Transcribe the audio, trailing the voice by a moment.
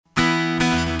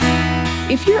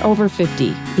If you're over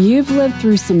 50, you've lived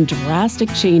through some drastic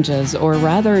changes, or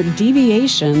rather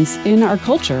deviations, in our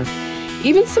culture.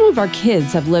 Even some of our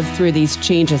kids have lived through these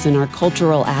changes in our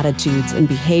cultural attitudes and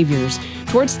behaviors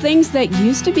towards things that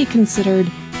used to be considered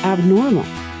abnormal.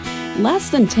 Less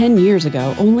than 10 years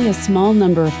ago, only a small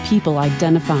number of people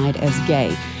identified as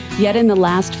gay. Yet in the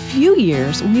last few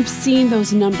years, we've seen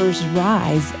those numbers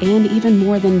rise and even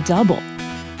more than double.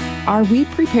 Are we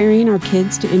preparing our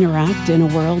kids to interact in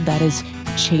a world that is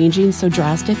changing so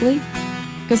drastically?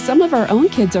 Because some of our own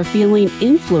kids are feeling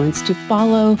influenced to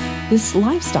follow this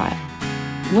lifestyle.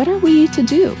 What are we to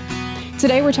do?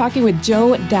 Today we're talking with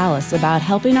Joe Dallas about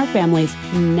helping our families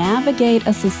navigate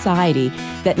a society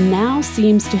that now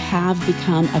seems to have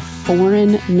become a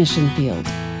foreign mission field.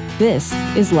 This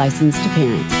is Licensed to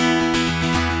Parent.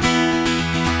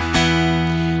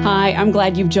 Hi, I'm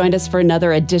glad you've joined us for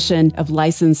another edition of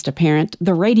Licensed to Parent,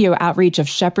 the radio outreach of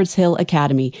Shepherd's Hill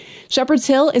Academy. Shepherd's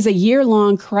Hill is a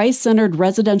year-long Christ-centered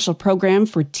residential program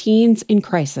for teens in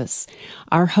crisis.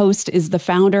 Our host is the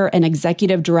founder and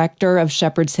executive director of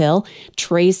Shepherd's Hill,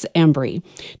 Trace Embry.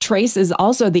 Trace is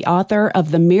also the author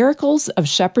of The Miracles of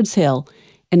Shepherd's Hill,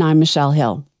 and I'm Michelle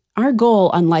Hill. Our goal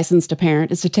on Licensed to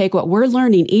Parent is to take what we're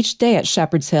learning each day at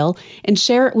Shepherd's Hill and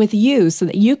share it with you so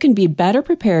that you can be better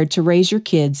prepared to raise your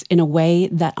kids in a way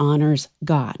that honors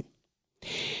God.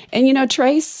 And you know,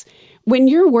 Trace, when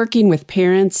you're working with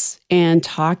parents and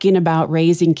talking about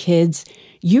raising kids,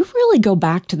 you really go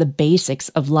back to the basics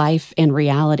of life and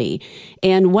reality.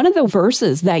 And one of the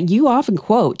verses that you often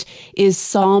quote is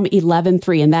Psalm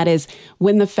 11:3, and that is,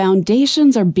 "When the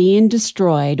foundations are being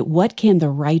destroyed, what can the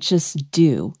righteous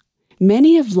do?"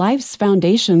 Many of life's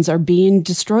foundations are being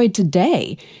destroyed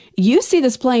today. You see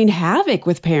this playing havoc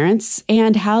with parents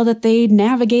and how that they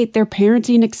navigate their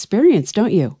parenting experience,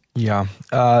 don't you? Yeah.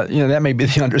 That may be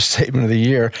the understatement of the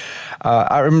year.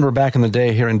 I remember back in the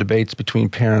day hearing debates between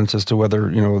parents as to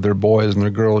whether, their boys and their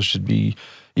girls should be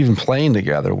even playing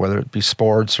together, whether it be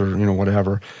sports or,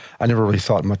 whatever. I never really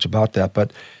thought much about that.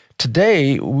 But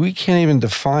today, we can't even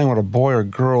define what a boy or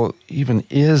girl even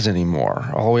is anymore,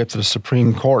 all the way up to the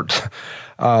Supreme Court.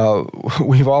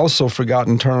 We've also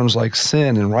forgotten terms like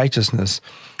sin and righteousness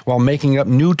while making up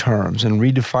new terms and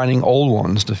redefining old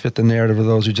ones to fit the narrative of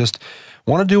those who just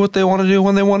want to do what they want to do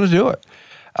when they want to do it.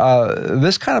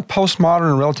 This kind of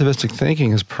postmodern and relativistic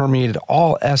thinking has permeated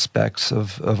all aspects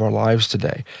of our lives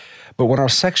today. But when our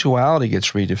sexuality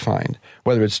gets redefined,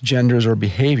 whether it's genders or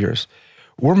behaviors,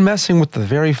 we're messing with the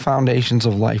very foundations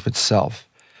of life itself.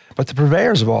 But the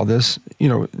purveyors of all this,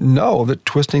 know that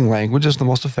twisting language is the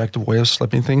most effective way of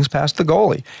slipping things past the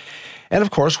goalie. And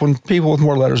of course, when people with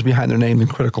more letters behind their name than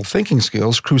critical thinking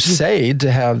skills crusade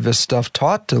to have this stuff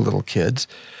taught to little kids,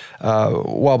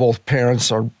 while both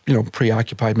parents are,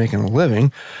 preoccupied making a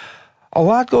living, a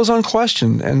lot goes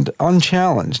unquestioned and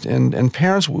unchallenged. And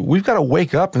parents, we've got to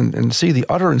wake up and see the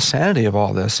utter insanity of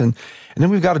all this. And then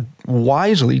we've got to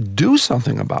wisely do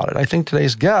something about it. I think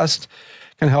today's guest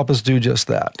can help us do just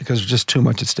that because there's just too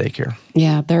much at stake here.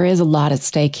 Yeah, there is a lot at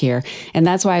stake here. And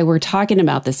that's why we're talking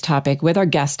about this topic with our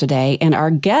guest today. And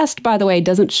our guest, by the way,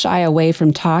 doesn't shy away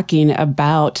from talking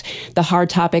about the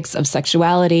hard topics of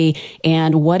sexuality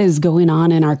and what is going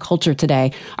on in our culture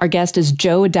today. Our guest is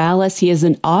Joe Dallas. He is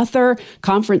an author,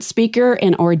 conference speaker,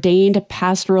 and ordained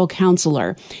pastoral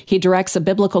counselor. He directs a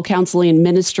biblical counseling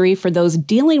ministry for those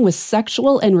dealing with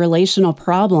sexual and relational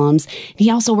problems.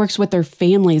 He also works with their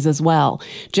families as well.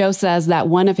 Joe says that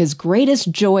one of his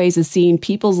greatest joys is seeing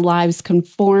people's lives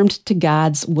conformed to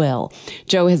God's will.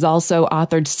 Joe has also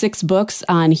authored 6 books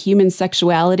on human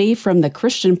sexuality from the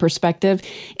Christian perspective,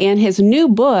 and his new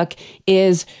book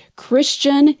is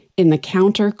Christian in the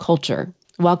Counterculture.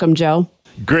 Welcome, Joe.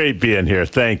 Great being here.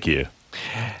 Thank you.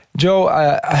 Joe,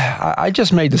 I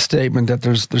just made the statement that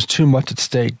there's too much at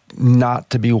stake not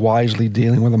to be wisely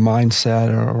dealing with a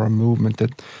mindset or a movement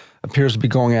that appears to be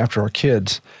going after our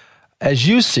kids. As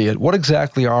you see it, what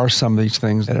exactly are some of these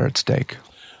things that are at stake?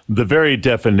 The very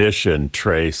definition,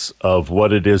 Trace, of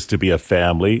what it is to be a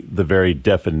family, the very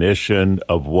definition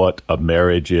of what a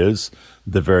marriage is,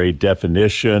 the very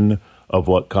definition of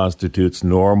what constitutes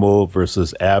normal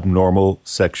versus abnormal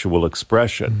sexual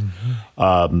expression.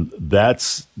 Mm-hmm.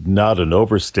 That's not an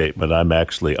overstatement. I'm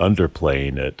actually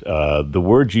underplaying it. The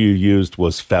word you used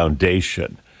was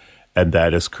foundation, and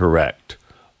that is correct.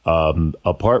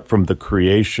 Apart from the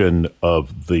creation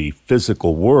of the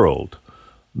physical world,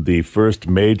 the first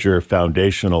major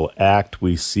foundational act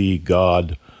we see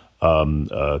God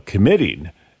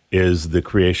committing is the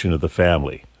creation of the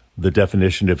family, the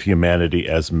definition of humanity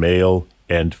as male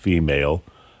and female,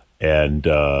 and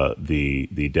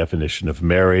the definition of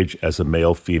marriage as a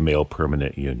male-female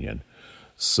permanent union.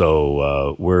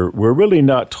 So we're really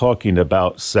not talking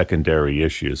about secondary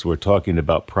issues. We're talking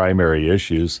about primary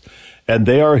issues, and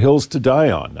they are hills to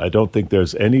die on. I don't think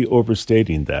there's any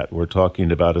overstating that. We're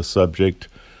talking about a subject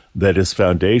that is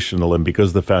foundational, and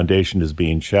because the foundation is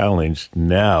being challenged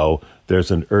now, there's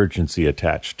an urgency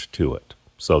attached to it.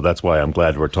 So that's why I'm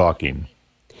glad we're talking.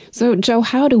 So, Joe,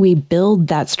 how do we build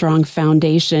that strong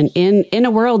foundation in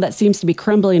a world that seems to be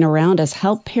crumbling around us?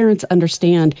 Help parents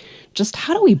understand just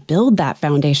how do we build that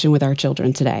foundation with our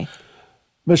children today?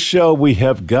 Michelle, we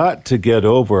have got to get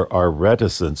over our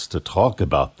reticence to talk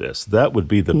about this. That would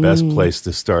be the best place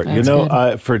to start.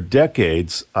 For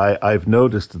decades, I've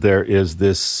noticed there is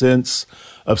this sense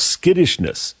of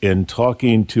skittishness in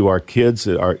talking to our kids,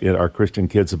 our Christian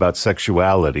kids, about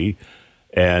sexuality,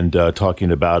 and talking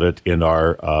about it in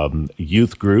our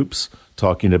youth groups,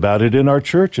 talking about it in our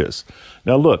churches.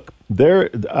 Now, look,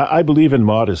 I believe in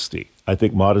modesty. I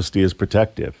think modesty is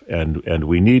protective, and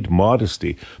we need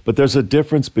modesty. But there's a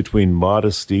difference between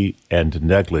modesty and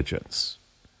negligence.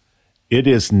 It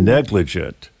is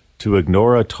negligent to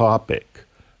ignore a topic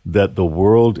that the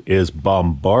world is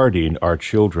bombarding our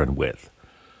children with.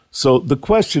 So the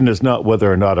question is not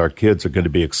whether or not our kids are going to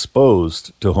be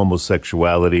exposed to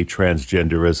homosexuality,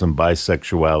 transgenderism,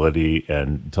 bisexuality,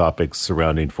 and topics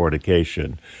surrounding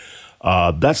fornication.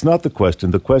 That's not the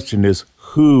question. The question is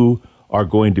who are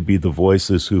going to be the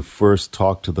voices who first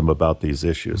talk to them about these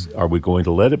issues. Are we going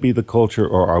to let it be the culture,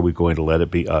 or are we going to let it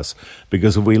be us?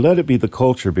 Because if we let it be the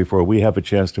culture before we have a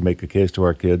chance to make a case to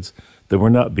our kids, then we're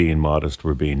not being modest,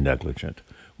 we're being negligent.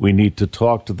 We need to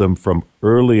talk to them from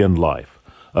early in life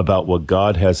about what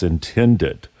God has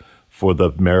intended for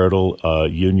the marital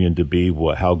union to be,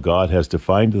 how God has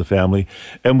defined the family.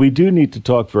 And we do need to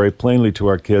talk very plainly to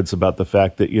our kids about the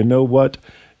fact that, you know what,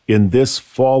 in this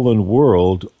fallen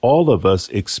world, all of us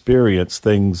experience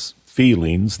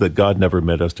feelings that God never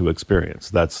meant us to experience.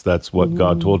 That's what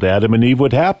God told Adam and Eve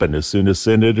would happen as soon as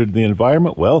sin entered the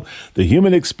environment. Well, the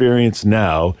human experience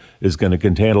now is going to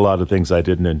contain a lot of things I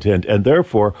didn't intend. And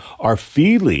therefore, our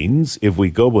feelings, if we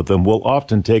go with them, will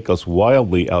often take us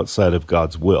wildly outside of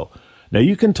God's will. Now,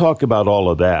 you can talk about all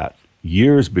of that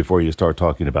years before you start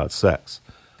talking about sex.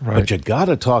 Right. But you got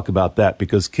to talk about that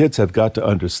because kids have got to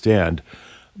understand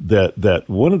that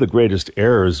one of the greatest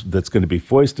errors that's going to be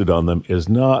foisted on them is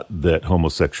not that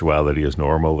homosexuality is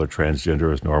normal or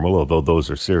transgender is normal, although those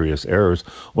are serious errors.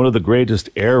 One of the greatest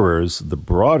errors, the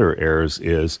broader errors,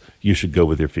 is you should go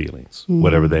with your feelings,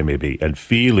 whatever they may be. And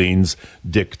feelings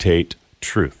dictate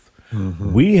truth.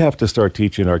 We have to start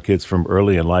teaching our kids from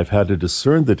early in life how to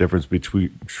discern the difference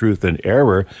between truth and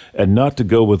error and not to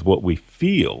go with what we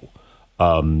feel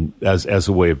as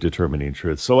a way of determining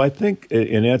truth. So I think,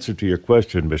 in answer to your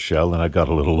question, Michelle, and I got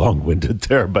a little long-winded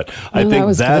there, but I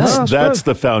think that's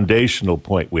the foundational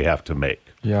point we have to make.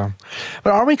 Yeah.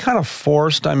 But are we kind of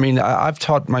forced? I mean, I've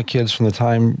taught my kids from the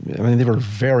time, they were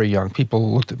very young.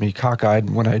 People looked at me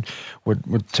cockeyed when I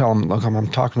would tell them, look, I'm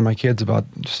talking to my kids about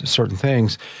certain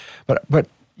things. But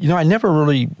I never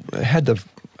really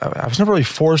I was never really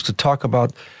forced to talk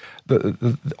about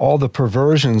all the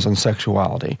perversions in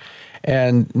sexuality.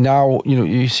 And now,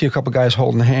 you see a couple guys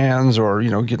holding hands or,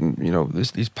 getting,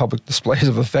 these public displays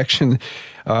of affection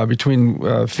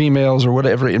between females or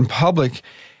whatever in public.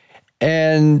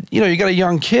 And, you got a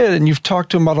young kid and you've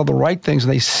talked to them about all the right things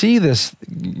and they see this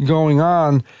going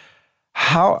on.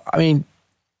 How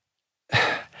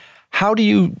do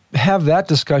you have that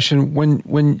discussion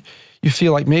when you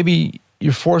feel like maybe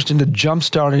you're forced into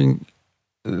jump-starting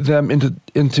them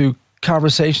into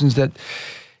conversations that,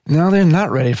 no, they're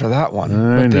not ready for that one.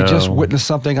 But they just witnessed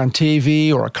something on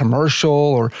TV or a commercial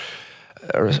or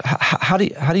how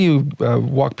do you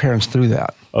walk parents through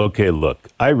that? Okay, look,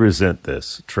 I resent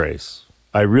this, Trace.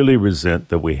 I really resent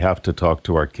that we have to talk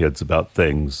to our kids about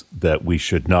things that we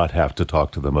should not have to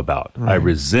talk to them about. Right. I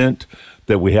resent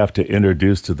that we have to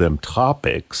introduce to them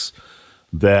topics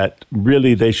that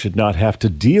really they should not have to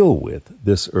deal with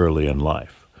this early in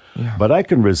life. Yeah. But I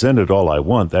can resent it all I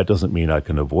want. That doesn't mean I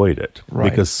can avoid it. Right.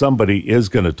 Because somebody is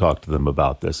going to talk to them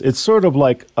about this. It's sort of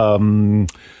like,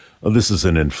 this is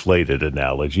an inflated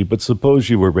analogy, but suppose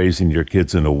you were raising your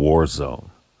kids in a war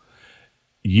zone.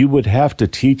 You would have to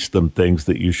teach them things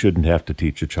that you shouldn't have to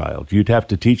teach a child. You'd have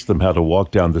to teach them how to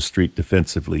walk down the street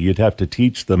defensively. You'd have to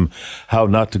teach them how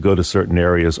not to go to certain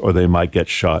areas or they might get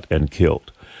shot and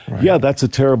killed. Right. Yeah, that's a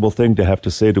terrible thing to have to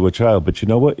say to a child. But you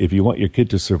know what? If you want your kid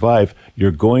to survive,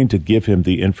 you're going to give him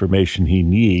the information he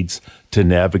needs to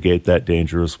navigate that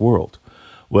dangerous world.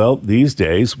 Well, these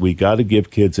days, we got to give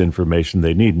kids information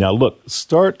they need. Now, look,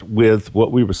 start with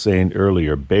what we were saying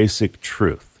earlier, basic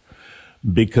truth.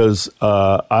 Because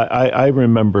I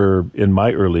remember in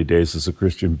my early days as a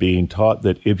Christian being taught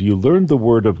that if you learn the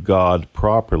Word of God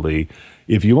properly,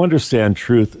 if you understand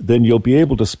truth, then you'll be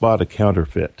able to spot a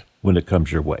counterfeit when it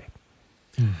comes your way.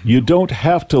 Mm-hmm. You don't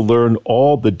have to learn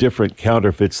all the different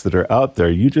counterfeits that are out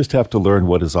there. You just have to learn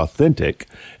what is authentic,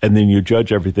 and then you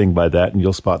judge everything by that, and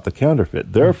you'll spot the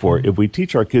counterfeit. Therefore, if we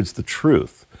teach our kids the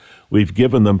truth, we've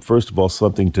given them, first of all,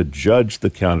 something to judge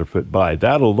the counterfeit by.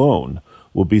 That alone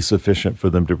will be sufficient for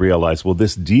them to realize, well,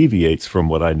 this deviates from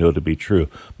what I know to be true.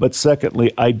 But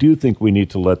secondly, I do think we need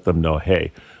to let them know,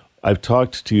 hey, I've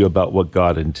talked to you about what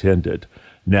God intended.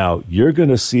 Now, you're going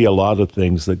to see a lot of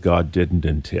things that God didn't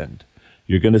intend.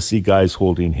 You're going to see guys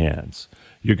holding hands.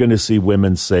 You're going to see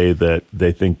women say that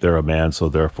they think they're a man, so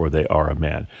therefore they are a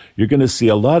man. You're going to see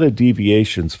a lot of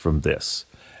deviations from this.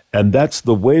 And that's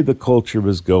the way the culture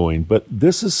is going. But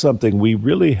this is something we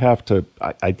really have to,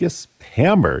 I guess,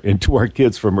 hammer into our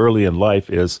kids from early in life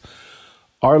is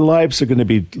our lives are going to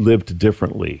be lived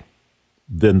differently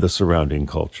than the surrounding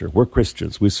culture. We're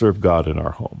Christians. We serve God in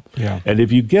our home. Yeah. And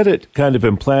if you get it kind of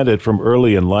implanted from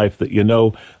early in life that, you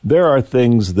know, there are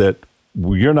things that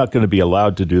you're not going to be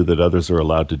allowed to do that others are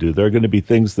allowed to do. There are going to be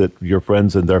things that your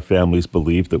friends and their families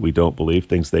believe that we don't believe,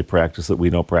 things they practice that we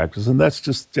don't practice, and that's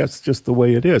just the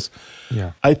way it is.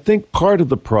 Yeah. I think part of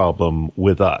the problem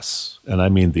with us, and I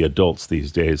mean the adults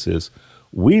these days, is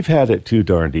we've had it too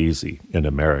darned easy in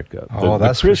America.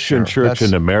 The Christian church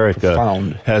in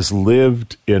America has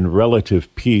lived in relative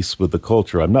peace with the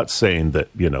culture. I'm not saying that,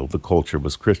 you know, the culture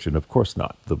was Christian. Of course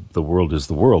not. The world is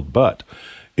the world, but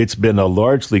it's been a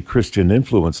largely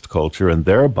Christian-influenced culture, and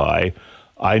thereby,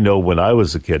 I know when I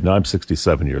was a kid, now I'm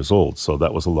 67 years old, so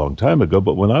that was a long time ago,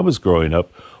 but when I was growing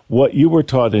up, what you were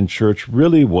taught in church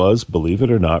really was, believe it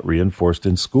or not, reinforced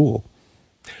in school.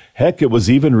 Heck, it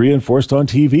was even reinforced on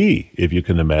TV, if you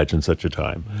can imagine such a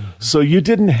time. Mm-hmm. So you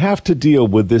didn't have to deal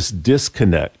with this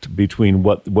disconnect between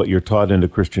what you're taught in a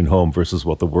Christian home versus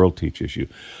what the world teaches you.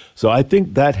 So I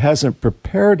think that hasn't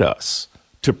prepared us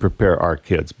to prepare our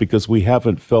kids because we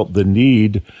haven't felt the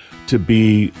need to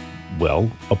be,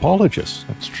 well, apologists.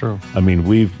 That's true. I mean,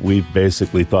 we've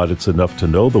basically thought it's enough to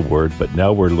know the word, but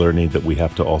now we're learning that we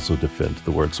have to also defend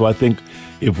the word. So I think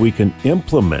if we can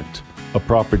implement a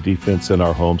proper defense in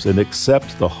our homes and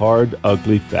accept the hard,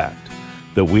 ugly fact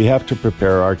that we have to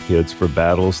prepare our kids for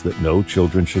battles that no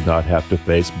children should not have to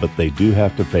face, but they do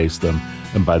have to face them,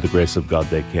 and by the grace of God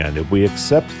they can. If we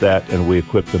accept that and we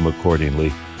equip them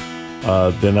accordingly,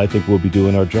 then I think we'll be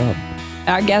doing our job.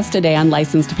 Our guest today on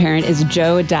Licensed to Parent is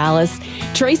Joe Dallas.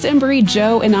 Trace Embry,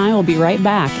 Joe, and I will be right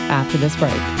back after this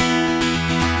break.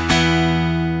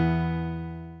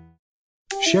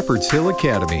 Shepherd's Hill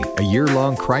Academy, a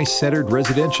year-long Christ-centered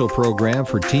residential program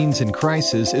for teens in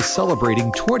crisis, is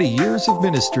celebrating 20 years of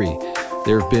ministry.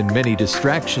 There have been many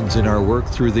distractions in our work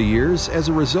through the years as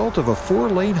a result of a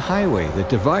 4-lane highway that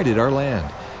divided our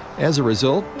land. As a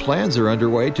result, plans are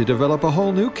underway to develop a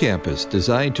whole new campus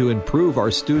designed to improve our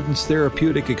students'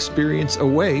 therapeutic experience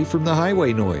away from the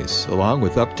highway noise, along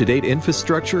with up-to-date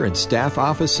infrastructure and staff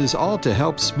offices, all to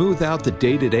help smooth out the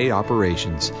day-to-day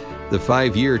operations. The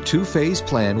 5-year, 2-phase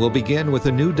plan will begin with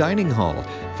a new dining hall,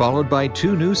 followed by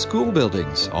 2 new school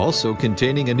buildings, also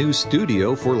containing a new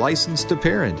studio for Licensed to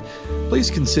Parent. Please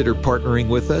consider partnering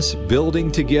with us, building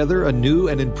together a new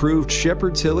and improved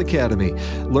Shepherd's Hill Academy.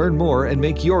 Learn more and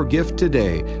make your gift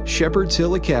today.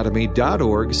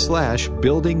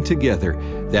 shepherdshillacademy.org/building together.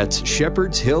 That's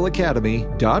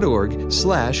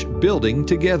shepherdshillacademy.org/building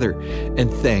together.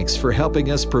 And thanks for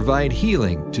helping us provide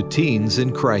healing to teens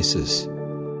in crisis.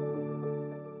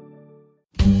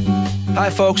 Hi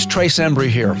folks, Trace Embry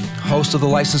here, host of the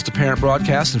Licensed to Parent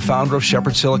broadcast and founder of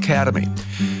Shepherd's Hill Academy.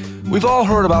 We've all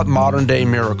heard about modern-day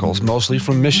miracles, mostly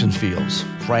from mission fields.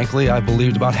 Frankly, I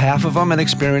believed about half of them and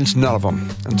experienced none of them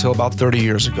until about 30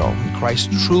 years ago, when Christ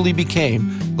truly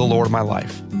became the Lord of my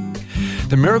life.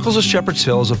 The Miracles of Shepherd's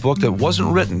Hill is a book that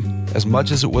wasn't written as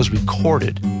much as it was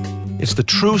recorded. It's the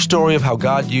true story of how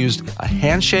God used a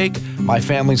handshake, my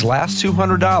family's last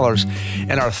 $200,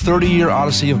 and our 30-year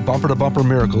odyssey of bumper-to-bumper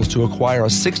miracles to acquire a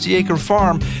 60-acre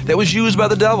farm that was used by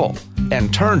the devil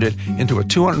and turned it into a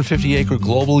 250-acre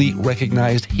globally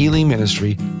recognized healing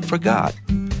ministry for God.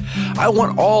 I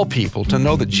want all people to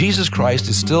know that Jesus Christ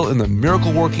is still in the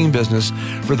miracle-working business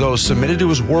for those submitted to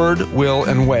His word, will,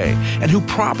 and way, and who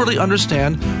properly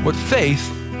understand what faith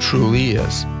truly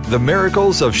is. The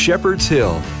Miracles of Shepherd's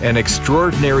Hill, an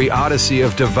extraordinary odyssey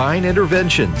of divine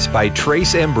interventions by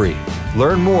Trace Embry.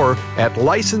 Learn more at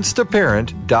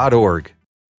licensedtoparent.org.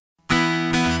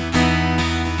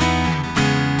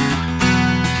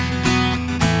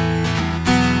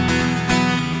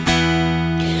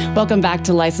 Welcome back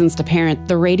to Licensed to Parent,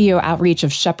 the radio outreach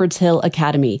of Shepherd's Hill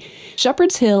Academy.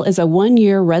 Shepherd's Hill is a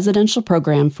one-year residential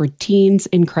program for teens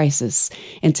in crisis.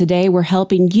 And today we're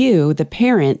helping you, the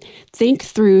parent, think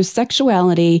through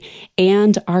sexuality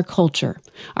and our culture.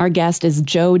 Our guest is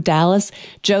Joe Dallas.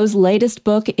 Joe's latest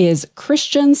book is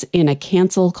Christians in a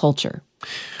Cancel Culture.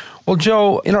 Well,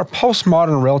 Joe, in our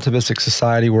postmodern relativistic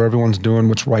society where everyone's doing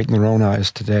what's right in their own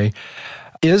eyes today,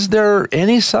 is there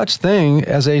any such thing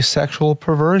as a sexual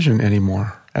perversion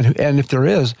anymore? And if there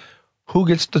is, who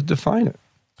gets to define it?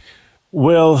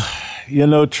 Well, you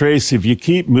know, Trace, if you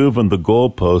keep moving the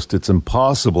goalpost, it's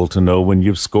impossible to know when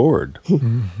you've scored.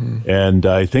 And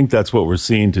I think that's what we're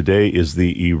seeing today is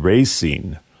the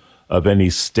erasing of any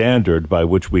standard by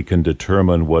which we can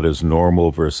determine what is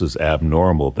normal versus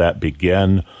abnormal. That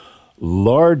began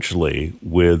largely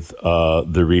with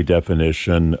the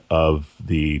redefinition of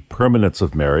the permanence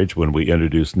of marriage when we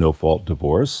introduced no-fault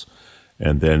divorce.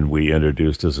 And then we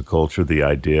introduced as a culture the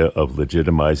idea of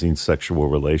legitimizing sexual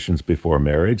relations before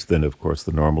marriage. Then, of course,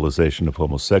 the normalization of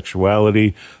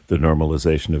homosexuality, the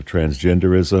normalization of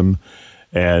transgenderism.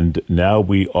 And now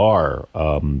we are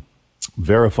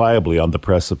verifiably on the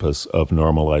precipice of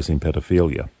normalizing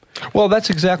pedophilia. Well,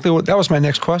 that was my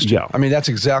next question. Yeah. I mean, that's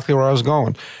exactly where I was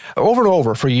going. Over and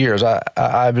over for years,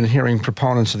 I've been hearing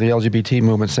proponents of the LGBT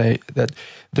movement say that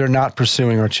they're not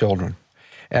pursuing our children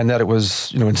and that it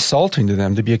was, insulting to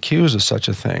them to be accused of such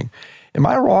a thing. Am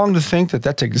I wrong to think that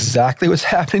that's exactly what's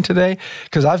happening today?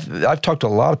 Because I've talked to a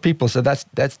lot of people who said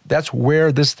that's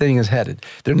where this thing is headed.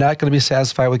 They're not going to be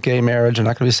satisfied with gay marriage. They're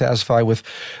not going to be satisfied with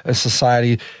a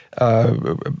society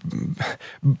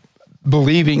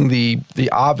believing the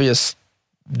obvious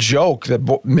joke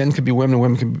that men can be women and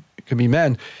women can be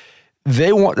men. They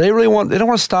don't want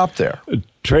to stop there.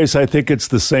 Trace, I think it's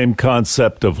the same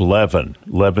concept of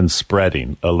leaven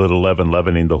spreading, a little leaven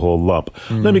leavening the whole lump.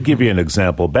 Let me give you an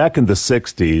example. Back in the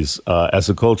 60s, as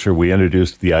a culture, we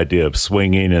introduced the idea of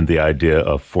swinging and the idea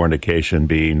of fornication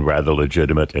being rather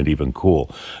legitimate and even cool.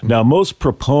 Now, most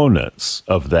proponents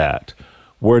of that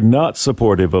were not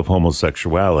supportive of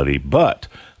homosexuality, but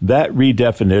that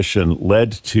redefinition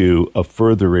led to a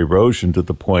further erosion to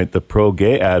the point that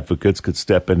pro-gay advocates could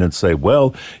step in and say,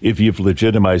 well, if you've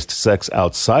legitimized sex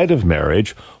outside of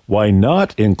marriage, why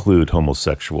not include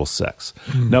homosexual sex?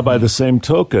 Now, by the same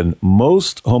token,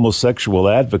 most homosexual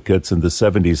advocates in the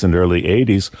 70s and early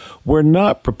 80s were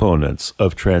not proponents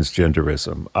of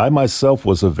transgenderism. I myself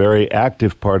was a very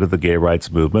active part of the gay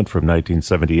rights movement from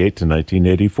 1978 to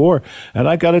 1984. And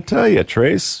I got to tell you,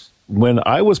 Trace, when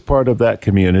I was part of that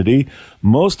community,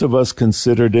 most of us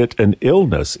considered it an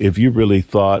illness if you really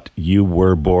thought you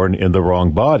were born in the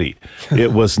wrong body.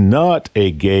 It was not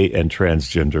a gay and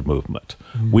transgender movement.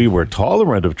 We were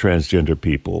tolerant of transgender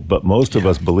people, but most of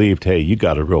us believed, hey, you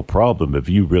got a real problem if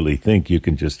you really think you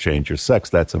can just change your sex.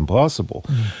 That's impossible.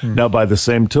 Now, by the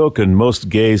same token, most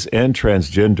gays and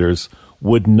transgenders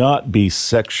would not be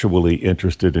sexually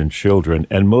interested in children,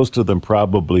 and most of them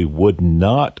probably would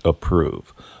not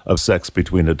approve of sex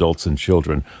between adults and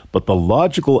children. But the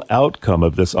logical outcome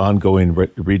of this ongoing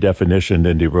redefinition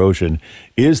and erosion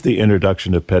is the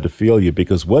introduction of pedophilia,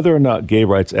 because whether or not gay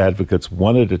rights advocates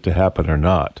wanted it to happen or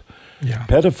not,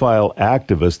 pedophile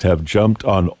activists have jumped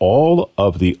on all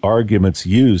of the arguments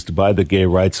used by the gay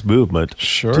rights movement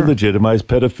to legitimize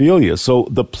pedophilia. So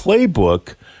the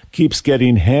playbook keeps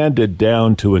getting handed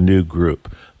down to a new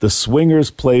group. The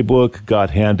swingers playbook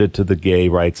got handed to the gay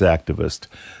rights activist.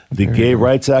 The gay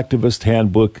rights activist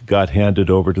handbook got handed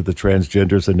over to the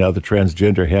transgenders, and now the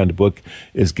transgender handbook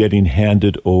is getting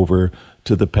handed over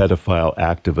to the pedophile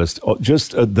activist.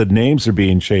 Just the names are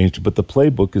being changed, but the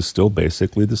playbook is still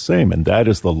basically the same, and that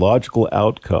is the logical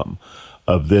outcome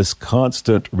of this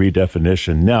constant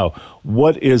redefinition. Now,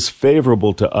 what is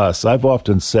favorable to us? I've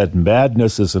often said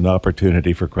madness is an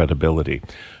opportunity for credibility,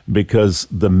 because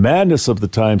the madness of the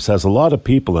times has a lot of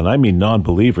people, and I mean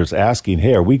non-believers, asking,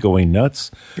 hey, are we going nuts?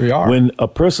 We are. When a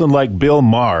person like Bill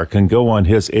Maher can go on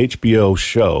his HBO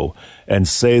show and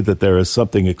say that there is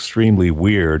something extremely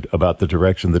weird about the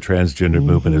direction the transgender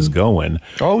movement is going,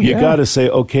 you got to say,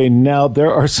 okay, now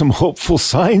there are some hopeful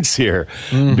signs here,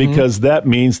 because that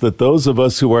means that those of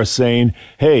us who are saying,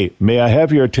 hey, may I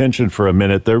have your attention for a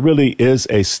minute? There really is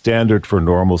a standard for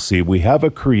normalcy. We have a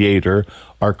creator.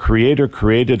 Our creator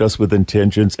created us with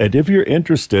intentions, and if you're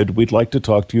interested, we'd like to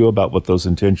talk to you about what those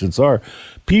intentions are.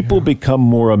 People become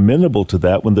more amenable to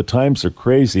that when the times are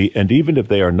crazy, and even if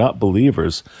they are not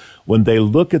believers, when they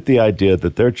look at the idea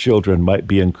that their children might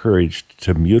be encouraged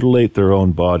to mutilate their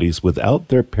own bodies without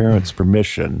their parents'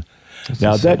 permission.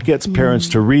 Now, that gets parents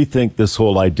to rethink this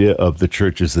whole idea of the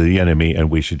church is the enemy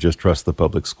and we should just trust the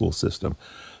public school system.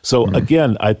 So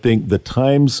again, I think the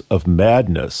times of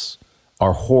madness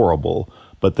are horrible,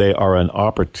 but they are an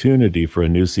opportunity for a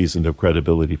new season of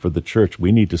credibility for the church.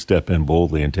 We need to step in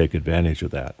boldly and take advantage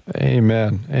of that.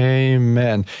 Amen.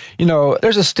 Amen. You know,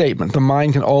 there's a statement, the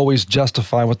mind can always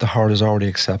justify what the heart has already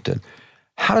accepted.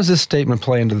 How does this statement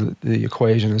play into the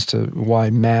equation as to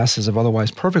why masses of otherwise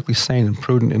perfectly sane and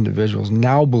prudent individuals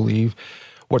now believe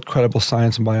what credible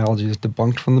science and biology has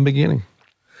debunked from the beginning?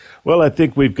 Well, I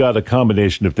think we've got a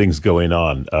combination of things going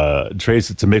on.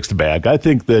 Trace, it's a mixed bag. I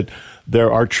think that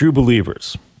there are true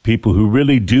believers, people who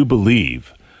really do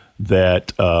believe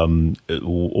that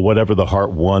whatever the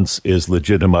heart wants is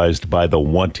legitimized by the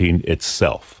wanting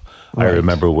itself. Right. I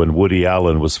remember when Woody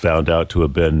Allen was found out to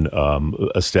have been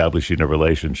establishing a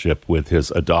relationship with his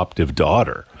adoptive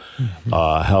daughter,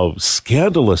 how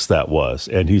scandalous that was.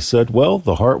 And he said, well,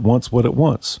 the heart wants what it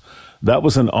wants. That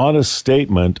was an honest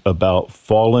statement about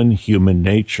fallen human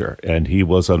nature, and he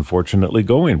was unfortunately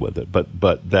going with it.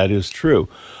 But that is true.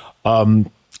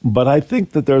 But I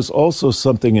think that there's also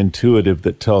something intuitive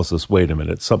that tells us, wait a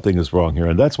minute, something is wrong here.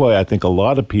 And that's why I think a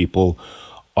lot of people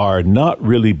are not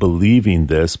really believing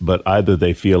this, but either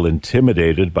they feel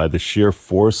intimidated by the sheer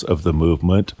force of the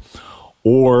movement,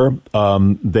 or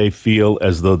they feel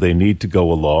as though they need to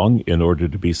go along in order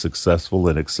to be successful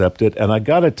and accept it. And I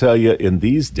got to tell you, in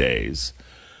these days,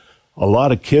 a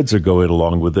lot of kids are going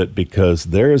along with it because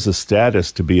there is a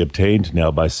status to be obtained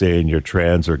now by saying you're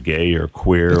trans or gay or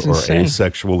queer or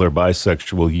asexual or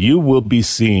bisexual. You will be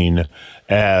seen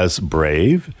as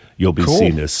brave. You'll be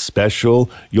seen as special.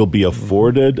 You'll be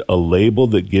afforded a label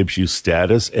that gives you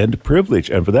status and privilege.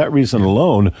 And for that reason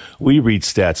alone, we read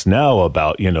stats now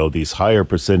about, these higher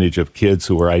percentage of kids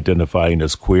who are identifying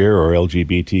as queer or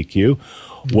LGBTQ.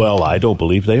 Well, I don't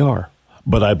believe they are.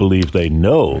 But I believe they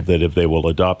know that if they will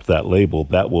adopt that label,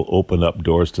 that will open up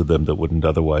doors to them that wouldn't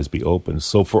otherwise be open.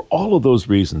 So for all of those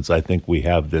reasons, I think we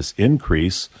have this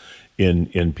increase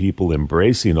in people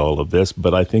embracing all of this.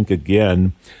 But I think,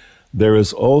 again, there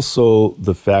is also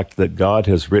the fact that God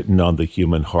has written on the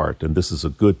human heart, and this is a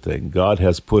good thing. God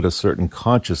has put a certain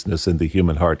consciousness in the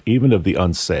human heart, even of the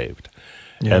unsaved.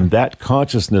 Yeah. And that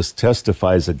consciousness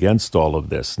testifies against all of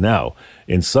this. Now,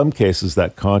 in some cases,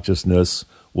 that consciousness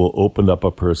will open up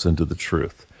a person to the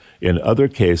truth. In other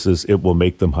cases, it will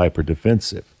make them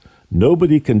hyper-defensive.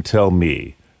 Nobody can tell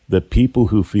me that people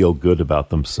who feel good about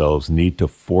themselves need to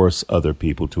force other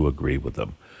people to agree with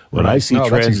them. When I see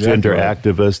transgender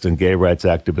activists and gay rights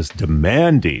activists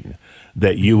demanding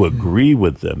that you agree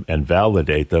with them and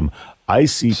validate them, I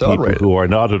see people who are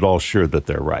not at all sure that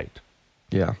they're right.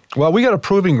 Yeah. Well, we got a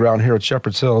proving ground here at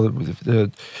Shepherd's Hill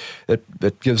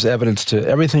that gives evidence to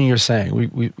everything you're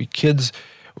saying. We kids,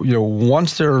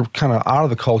 once they're kind of out of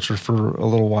the culture for a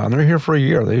little while, and they're here for a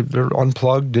year, they're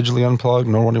unplugged, digitally unplugged,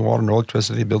 no running water, no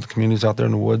electricity, they build the communities out there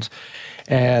in the woods.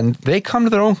 And they come to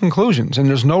their own conclusions, and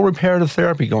there's no reparative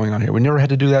therapy going on here. We never had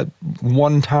to do that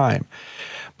one time.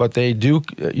 But they do,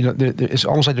 it's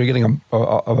almost like they're getting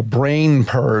a brain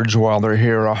purge while they're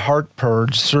here, a heart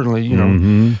purge, certainly,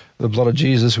 the blood of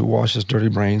Jesus who washes dirty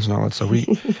brains and all that stuff.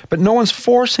 But no one's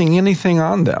forcing anything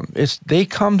on them. They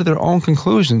come to their own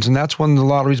conclusions, and that's when the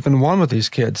lottery's been won with these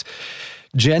kids.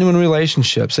 Genuine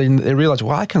relationships. They realize,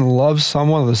 well, I can love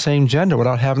someone of the same gender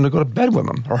without having to go to bed with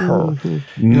them or her.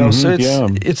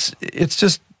 So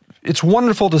it's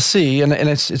wonderful to see, and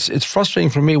it's frustrating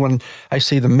for me when I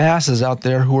see the masses out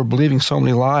there who are believing so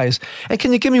many lies. And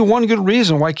can you give me one good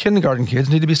reason why kindergarten kids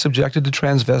need to be subjected to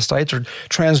transvestites or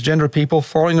transgender people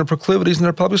following their proclivities in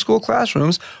their public school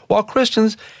classrooms, while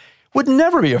Christians would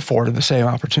never be afforded the same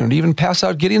opportunity, even pass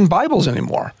out Gideon Bibles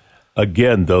anymore?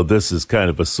 Again, though, this is kind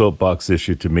of a soapbox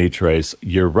issue to me, Trace.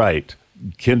 You're right.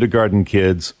 Kindergarten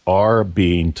kids are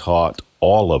being taught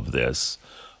all of this.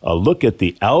 Look at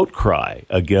the outcry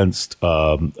against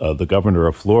the governor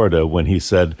of Florida when he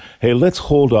said, hey, let's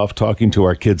hold off talking to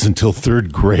our kids until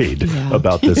third grade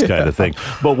about this kind of thing.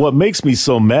 But what makes me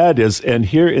so mad is, and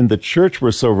here in the church,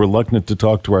 we're so reluctant to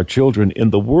talk to our children.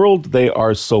 In the world, they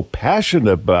are so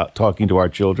passionate about talking to our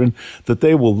children that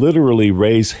they will literally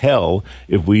raise hell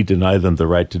if we deny them the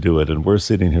right to do it. And we're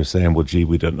sitting here saying, well, gee,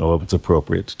 we don't know if it's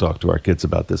appropriate to talk to our kids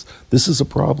about this. This is a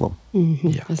problem. Mm-hmm.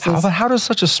 Yeah. How does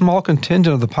such a small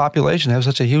contingent of the population have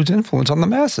such a huge influence on the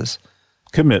masses?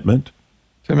 Commitment.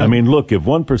 I mean, look, if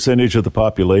 1% of the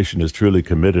population is truly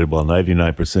committed while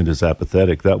 99% is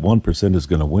apathetic, that 1% is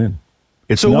going to win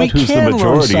It's so not we who's the can learn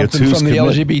majority, it's something who's from the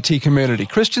committed. LGBT community.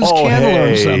 Christians Oh, can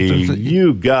learn something.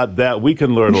 you got that. We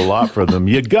can learn a lot from them.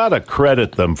 You got to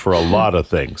credit them for a lot of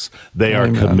things. They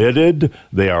are committed.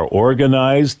 They are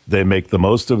organized. They make the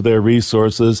most of their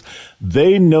resources.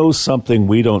 They know something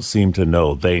we don't seem to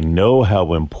know. They know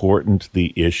how important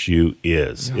the issue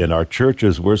is. In our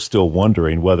churches, we're still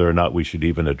wondering whether or not we should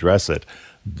even address it.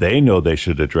 They know they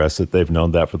should address it. They've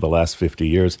known that for the last 50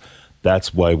 years.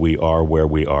 That's why we are where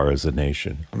we are as a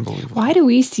nation. Unbelievable. Why do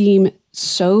we seem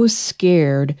so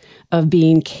scared of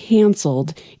being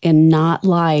canceled and not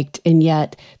liked? And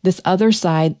yet this other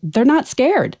side, they're not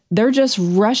scared. They're just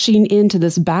rushing into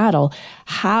this battle.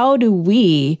 How do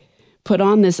we put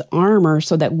on this armor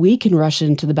so that we can rush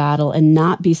into the battle and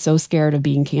not be so scared of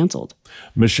being canceled?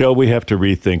 Michelle, we have to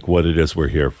rethink what it is we're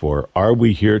here for. Are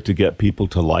we here to get people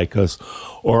to like us,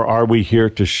 or are we here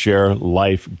to share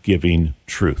life-giving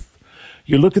truth?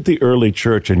 You look at the early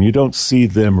church and you don't see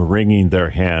them wringing their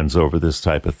hands over this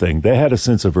type of thing. They had a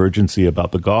sense of urgency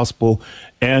about the gospel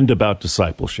and about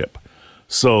discipleship.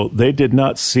 So they did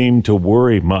not seem to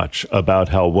worry much about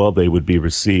how well they would be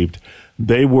received.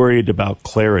 They worried about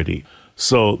clarity.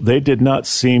 So they did not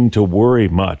seem to worry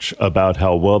much about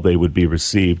how well they would be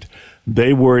received.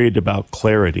 They worried about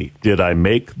clarity. Did I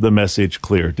make the message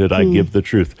clear? Did I give the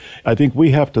truth? I think we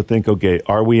have to think, okay,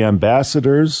 are we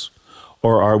ambassadors?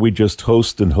 Or are we just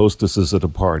hosts and hostesses at a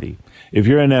party? If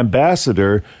you're an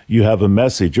ambassador, you have a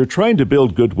message. You're trying to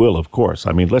build goodwill, of course.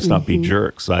 I mean, let's not be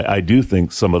jerks. I do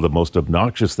think some of the most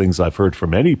obnoxious things I've heard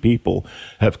from many people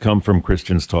have come from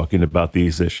Christians talking about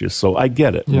these issues. So I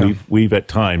get it. Yeah. We've at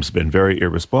times been very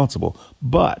irresponsible.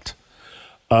 But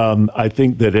I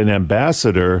think that an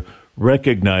ambassador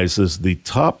recognizes the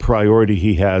top priority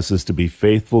he has is to be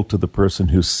faithful to the person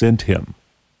who sent him.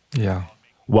 Yeah.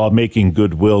 While making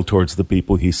goodwill towards the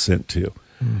people he's sent to.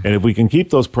 And if we can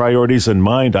keep those priorities in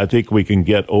mind, I think we can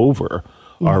get over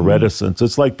our reticence.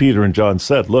 It's like Peter and John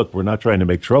said, look, we're not trying to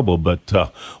make trouble, but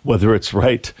whether it's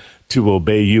right to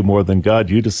obey you more than God,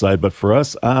 you decide. But for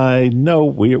us, I know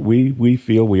we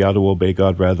feel we ought to obey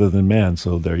God rather than man.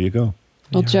 So there you go.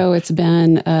 Well, Joe, it's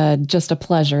been just a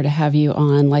pleasure to have you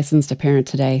on Licensed to Parent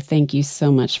today. Thank you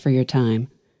so much for your time.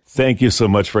 Thank you so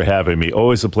much for having me.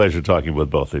 Always a pleasure talking with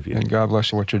both of you. And God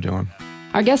bless you what you're doing.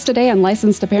 Our guest today on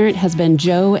Licensed to Parent has been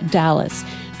Joe Dallas.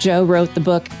 Joe wrote the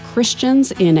book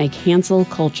Christians in a Cancel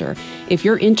Culture. If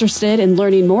you're interested in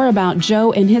learning more about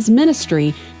Joe and his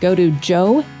ministry, go to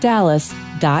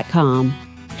joedallas.com.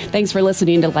 Thanks for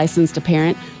listening to Licensed to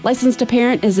Parent. Licensed to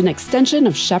Parent is an extension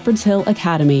of Shepherd's Hill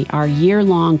Academy, our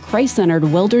year-long Christ-centered,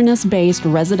 wilderness-based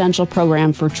residential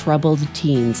program for troubled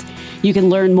teens. You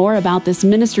can learn more about this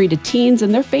ministry to teens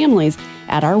and their families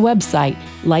at our website,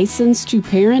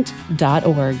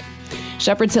 licensedtoparent.org.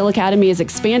 Shepherd's Hill Academy is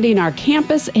expanding our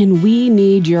campus, and we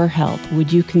need your help.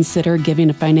 Would you consider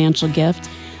giving a financial gift?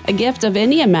 A gift of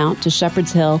any amount to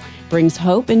Shepherd's Hill brings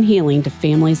hope and healing to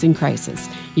families in crisis.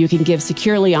 You can give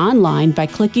securely online by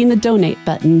clicking the donate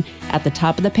button at the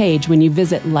top of the page when you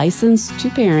visit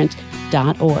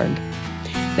licensedtoparent.org.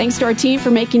 Thanks to our team for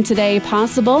making today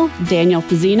possible. Daniel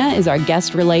Fazina is our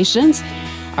guest relations.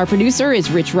 Our producer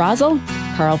is Rich Rosel.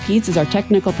 Carl Peets is our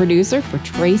technical producer. For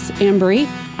Trace Embry,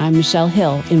 I'm Michelle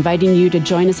Hill, inviting you to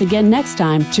join us again next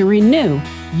time to renew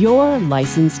your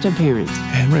license to parent.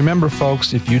 And remember,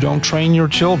 folks, if you don't train your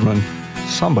children,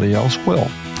 somebody else will.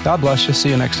 God bless you. See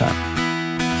you next time.